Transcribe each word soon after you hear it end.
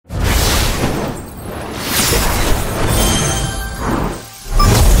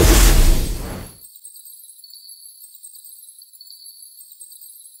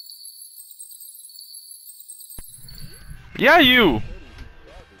Yeah, you.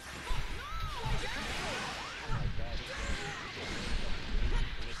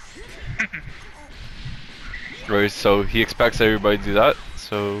 Right, so he expects everybody to do that.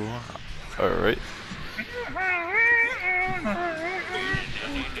 So, all right.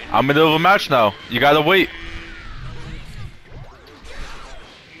 I'm in the middle of a match now. You gotta wait.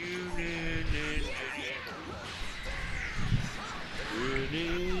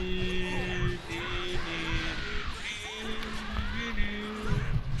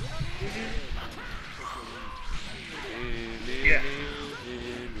 Yeah.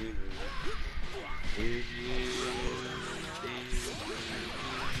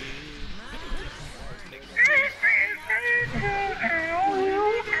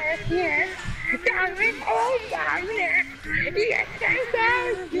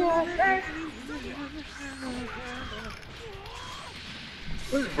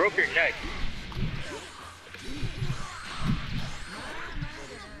 Who's broke your neck?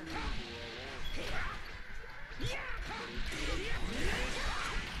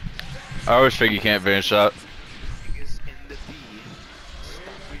 I always think you can't finish that.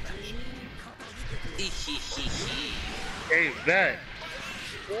 Hey, that.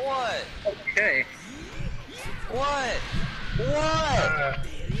 What? Okay. What? What?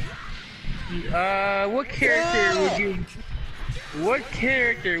 What character would you? What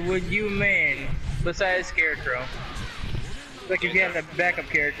character would you main besides Scarecrow? Like if you had a backup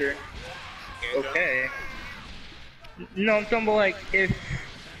character. Okay. No, I'm talking about like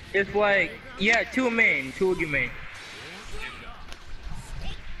if like yeah, two main. Two would you main?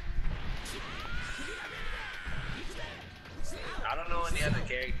 I don't know any other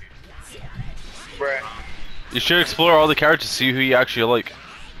characters. Bruh. You should explore all the characters to see who you actually like.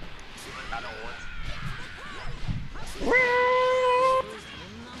 I don't want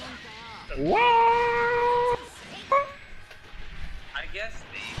to. Whoa! I guess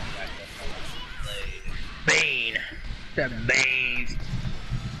Bane. The Bane.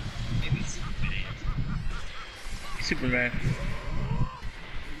 maybe Superman. Superman.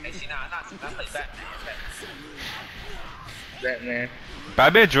 Actually, not Superman. I play Batman. Batman.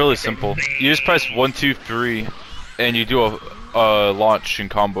 Batman's really simple. You just press 1, 2, 3, and you do a launch and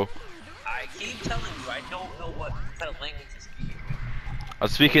combo. I keep telling you, I don't know what kind of language to speak. I'm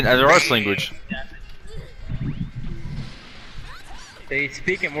speaking Eros language. They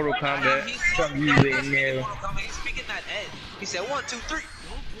speak in Mortal Kombat. He's Some you speaking didn't know. He's speaking that Ed. He said 1, 2, 3.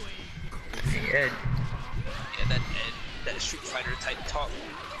 Yeah. Yeah, that Ed, that Street Fighter type talk.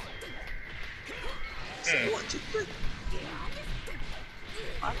 He said 1, 2, 3.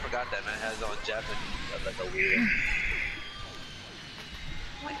 I forgot that man has on Japanese, like a weird.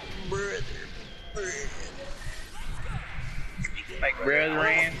 Like brother. Like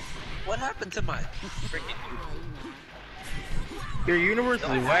brethren. What happened to my freaking Your universe is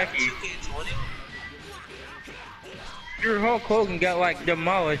wacky. 2K20? Your Hulk Hogan got like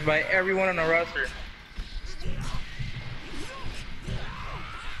demolished by everyone on the roster.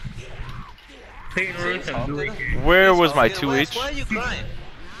 Peyton Royce and Billy King. Where was my 2H? Why are you crying?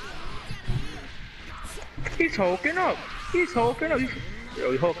 He's hulking up. He's hulking up.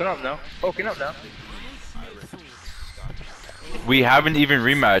 He's hulking up now. Hulking up now. We haven't even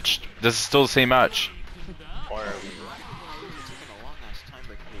rematched. This is still the same match.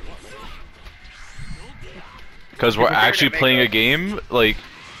 Because we're actually playing a game. Like,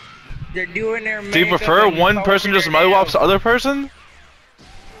 They're doing their do you prefer one person just mother wops the other person?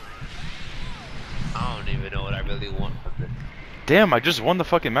 I don't even know what I really want from this. Damn, I just won the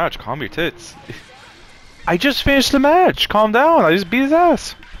fucking match. Calm your tits. I just finished the match. Calm down. I just beat his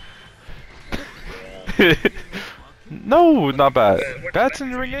ass. No, not bad. That's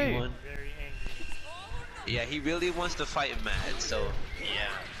in the ring game. Yeah, he really wants to fight Mad, so yeah.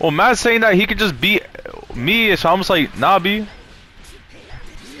 Well, Matt's saying that he could just beat me, so I'm just like, nah, B.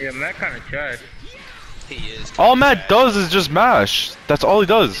 Yeah, Matt kind of trash. He is. All Matt does is just mash. That's all he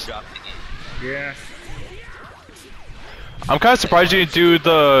does. Yeah. I'm kind of surprised you didn't do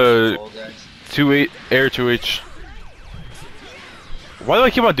the 2H air 2H. Why do I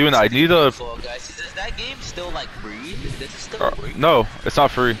keep on doing that? I need a. Guys, is that game still like free? Is it still free? No, it's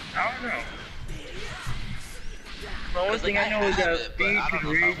not free. I don't know. The only thing I know is that speed can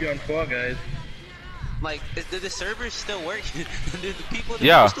rage on Fall Guys. Like, do the servers still work? Do the people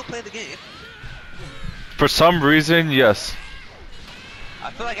still play the game? For some reason, yes.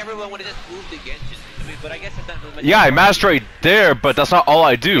 I feel like everyone would have just moved to Genshin. I mean, but I guess it's not movement. Yeah, I mastered right there, but that's not all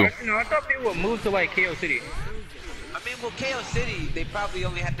I do. No, I thought people would move to like KO City. I mean, well, KO City, they probably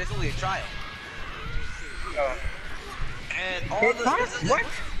only had, there's only a trial. Oh. And all the... What?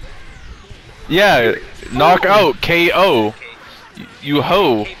 Yeah, knock out, KO. You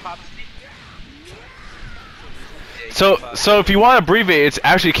ho. K-pop city? Yeah, So K-pop. so if you want to abbreviate, it's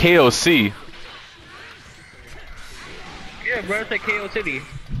actually KOC. Yeah, bro, it's like KO City.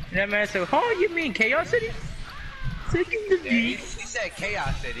 And that man said, "Oh, you mean Chaos City?" Yeah, he said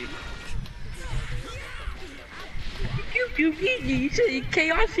Chaos City. You said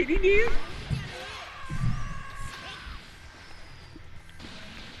Chaos City, dude.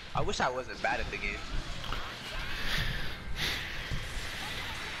 I wish I wasn't bad at the game.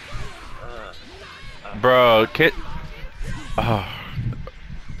 Bro, kid. Oh.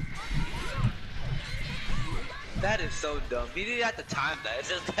 That is so dumb. He didn't have to time that. It's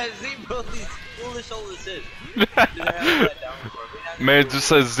just that Z Broly's foolish old shit. Man, it just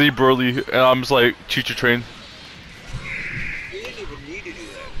says Z Broly, and I'm just like, choo-choo train. He didn't even need to do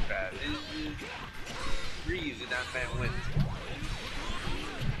that crap. It's just freeze and that man wins.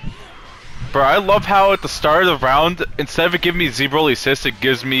 Bro, I love how at the start of the round, instead of it giving me Z Broly assist, it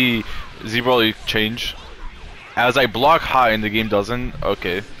gives me Z Broly change. As I block high and the game doesn't.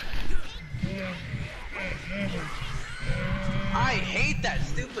 Okay. I hate that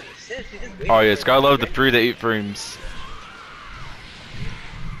stupid assist. He just Oh yes, gotta love the 3 to 8 frames.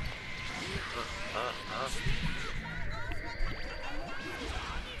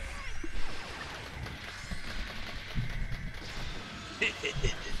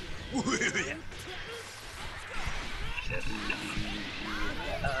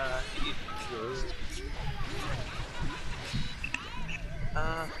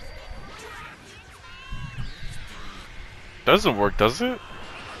 Doesn't work, does it?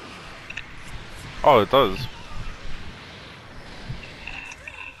 Oh, it does.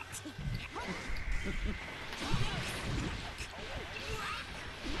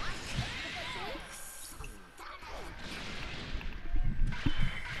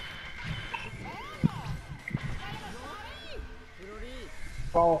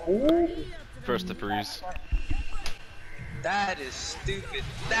 First to freeze. That is stupid.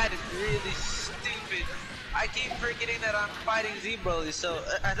 That is really stupid. I keep forgetting that I'm fighting Z Broly, so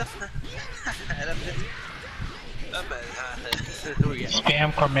I don't.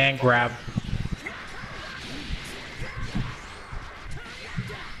 Spam command grab.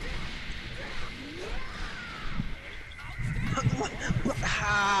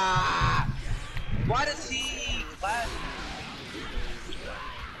 Why does he? Why?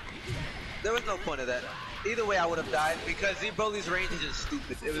 There was no point of that. Either way, I would have died because Z Broly's range is just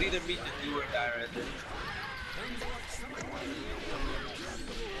stupid. It was either me to do or die right there.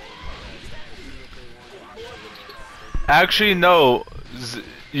 Actually, no.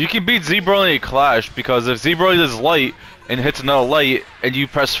 You can beat Z Broly in a clash because if Z Broly does light and hits another light and you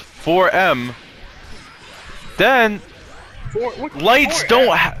press 4M, then lights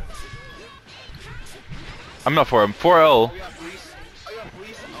don't have. I'm not 4M, 4L.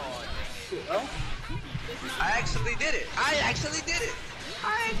 I actually did it. I actually did it.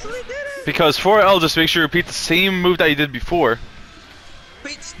 I actually did it. Because 4L just makes you repeat the same move that you did before.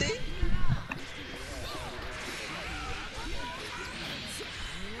 Beat Sting.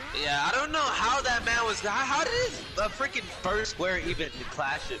 Yeah, I don't know how that man was. How did his freaking first square even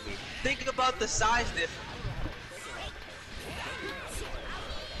clash with me? Think about the size difference.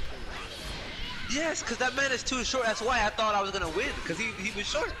 Yes, because that man is too short. That's why I thought I was gonna win, because he was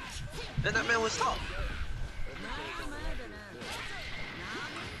short, and that man was tall.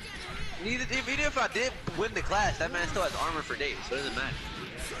 Even if I did win the clash, that man still has armor for days, so it doesn't matter.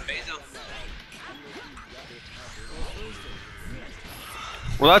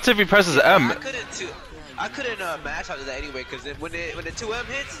 Well, that's if he presses M. I couldn't match out of that anyway, because when the 2M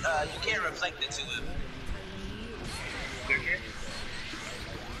hits, you can't reflect the 2M.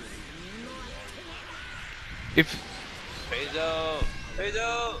 If Peso.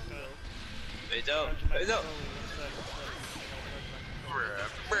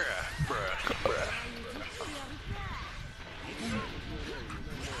 Bruh.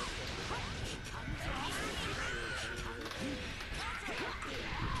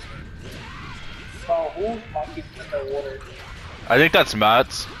 Oh, who's monkey in the water? I think that's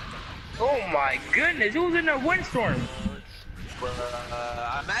Matt's. Oh my goodness, who's in a windstorm?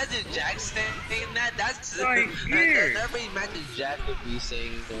 Imagine Jack saying that. That's Right here. everybody imagines Jack would be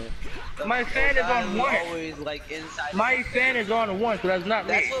saying that. My fan is on one. Always like inside. My fan is on one, so that's not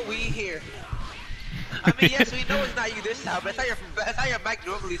me. That's what we hear. I mean, yes, we know it's not you this time, but that's how your mic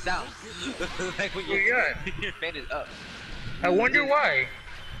normally sounds. Like when your fan is up. I wonder why.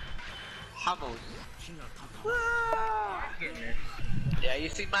 Hamon. Yeah, you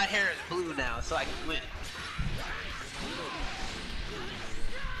see, my hair is blue now, so I can win.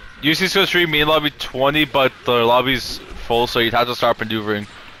 UC Skill 3, main lobby 20, but the lobby's full, so you'd have to start maneuvering.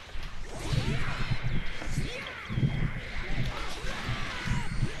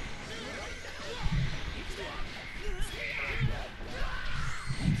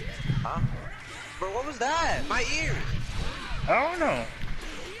 Huh? Bro, what was that? My ears! I don't know.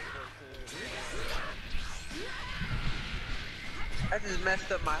 I just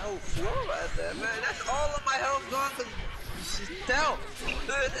messed up my whole floor right there, man. That's all of my health gone because just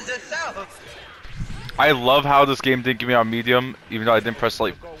tell. I love how this game didn't give me on medium, even though I didn't press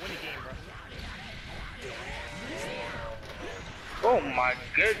like. Oh my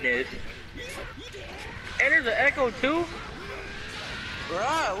goodness. And there's an echo too?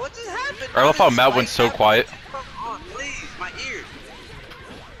 Bruh, what just happened? I love how Matt went so quiet. Come on, please, my ears.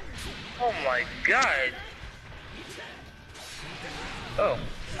 Oh my god. Oh.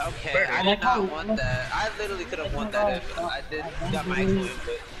 Okay, I did not want that. I literally could have won that if I did got my echo in,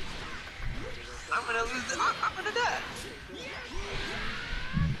 but I'm gonna lose. I'm gonna die.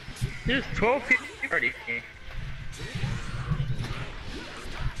 There's 12 people already.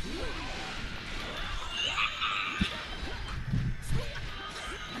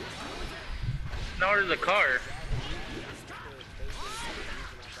 Now there's a car.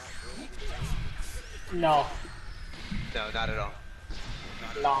 No. No, not at all.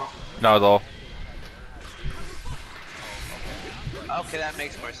 No. Not at all. Okay, that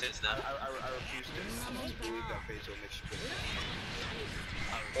makes more sense now. I refuse to believe that phase will make you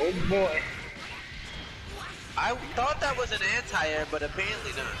Oh boy. I thought that was an anti-air, but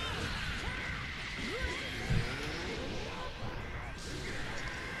apparently not.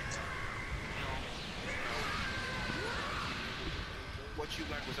 What you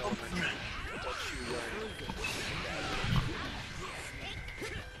learned was elementary. What you learned.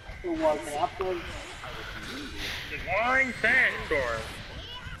 It was an upward. Divine Sandstorm.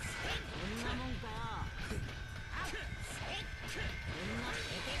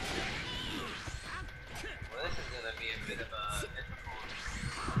 Well, this is gonna be a bit of a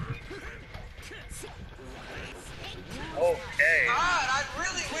Okay. God, I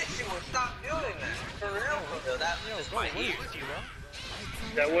really wish you would stop doing that. For real, that was my ears.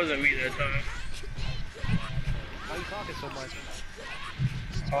 That wasn't me that time. Why you talking so much?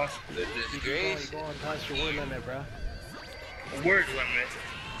 The disgrace. Go on past your word limit, bro. Word limit.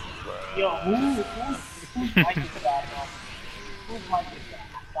 Yo, who's mic is that? Whose mic is that?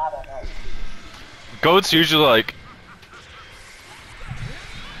 I don't know. Goat's usually like.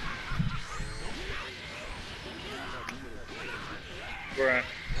 Bruh.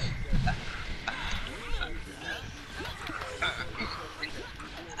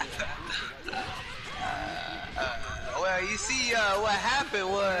 Well, you see, what happened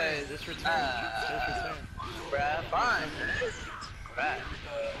was, This return. bruh, fine. Bruh.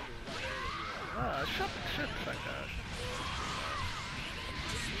 Ah, shut the fuck up.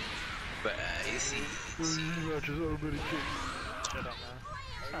 But you see, Shut up, man.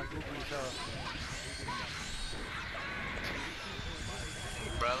 It's not goofy as hell.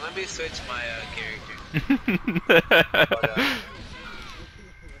 bro, let me switch my character.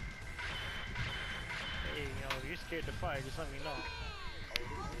 Hey, if you're scared to fight, just let me know.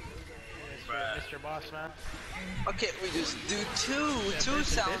 Mr. Boss Man. Okay, we just do two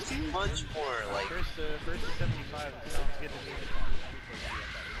sounds much more like. First to 75 sounds good to me.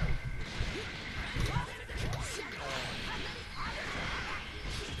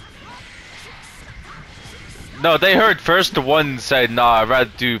 No, they heard first to one said, nah, I'd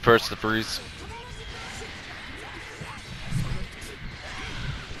rather do first to freeze.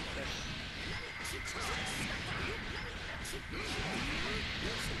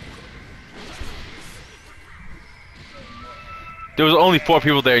 There was only 4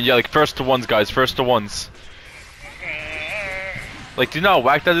 people there, and yeah, like first to ones, guys, first to ones. Like, do you know how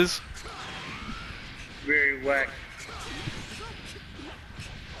whack that is? Very whack.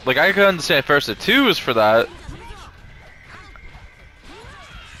 Like, I could understand first to twos for that,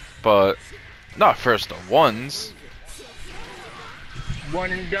 but not first to ones.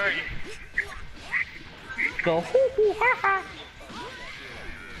 One and done. Go hoo hoo ha ha.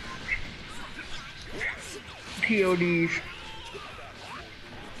 TODs.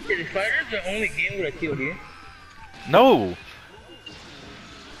 Is fighterz the only game with a TOD? No,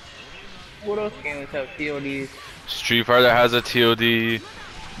 What else games have TODs? Street Fighter has a TOD.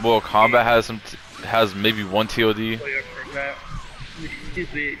 Mortal Kombat has maybe one TOD. Oh yeah, I forgot.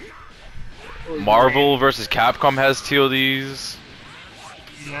 Stupid. Marvel vs. Capcom has TODs.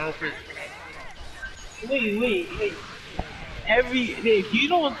 Marvel. Wait. If you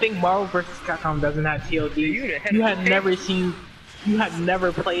don't think Marvel vs. Capcom doesn't have TLD, You the head you of have the never seen You have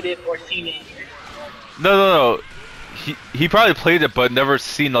never played it or seen it. No. He probably played it, but never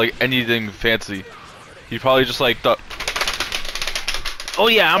seen like anything fancy. He probably just like thought, "Oh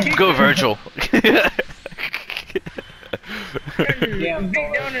yeah, I'm good, Virgil." Damn,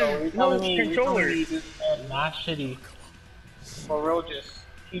 Beat down his whole controller. This man not shitty. For real, just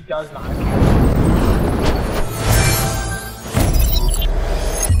he does not care.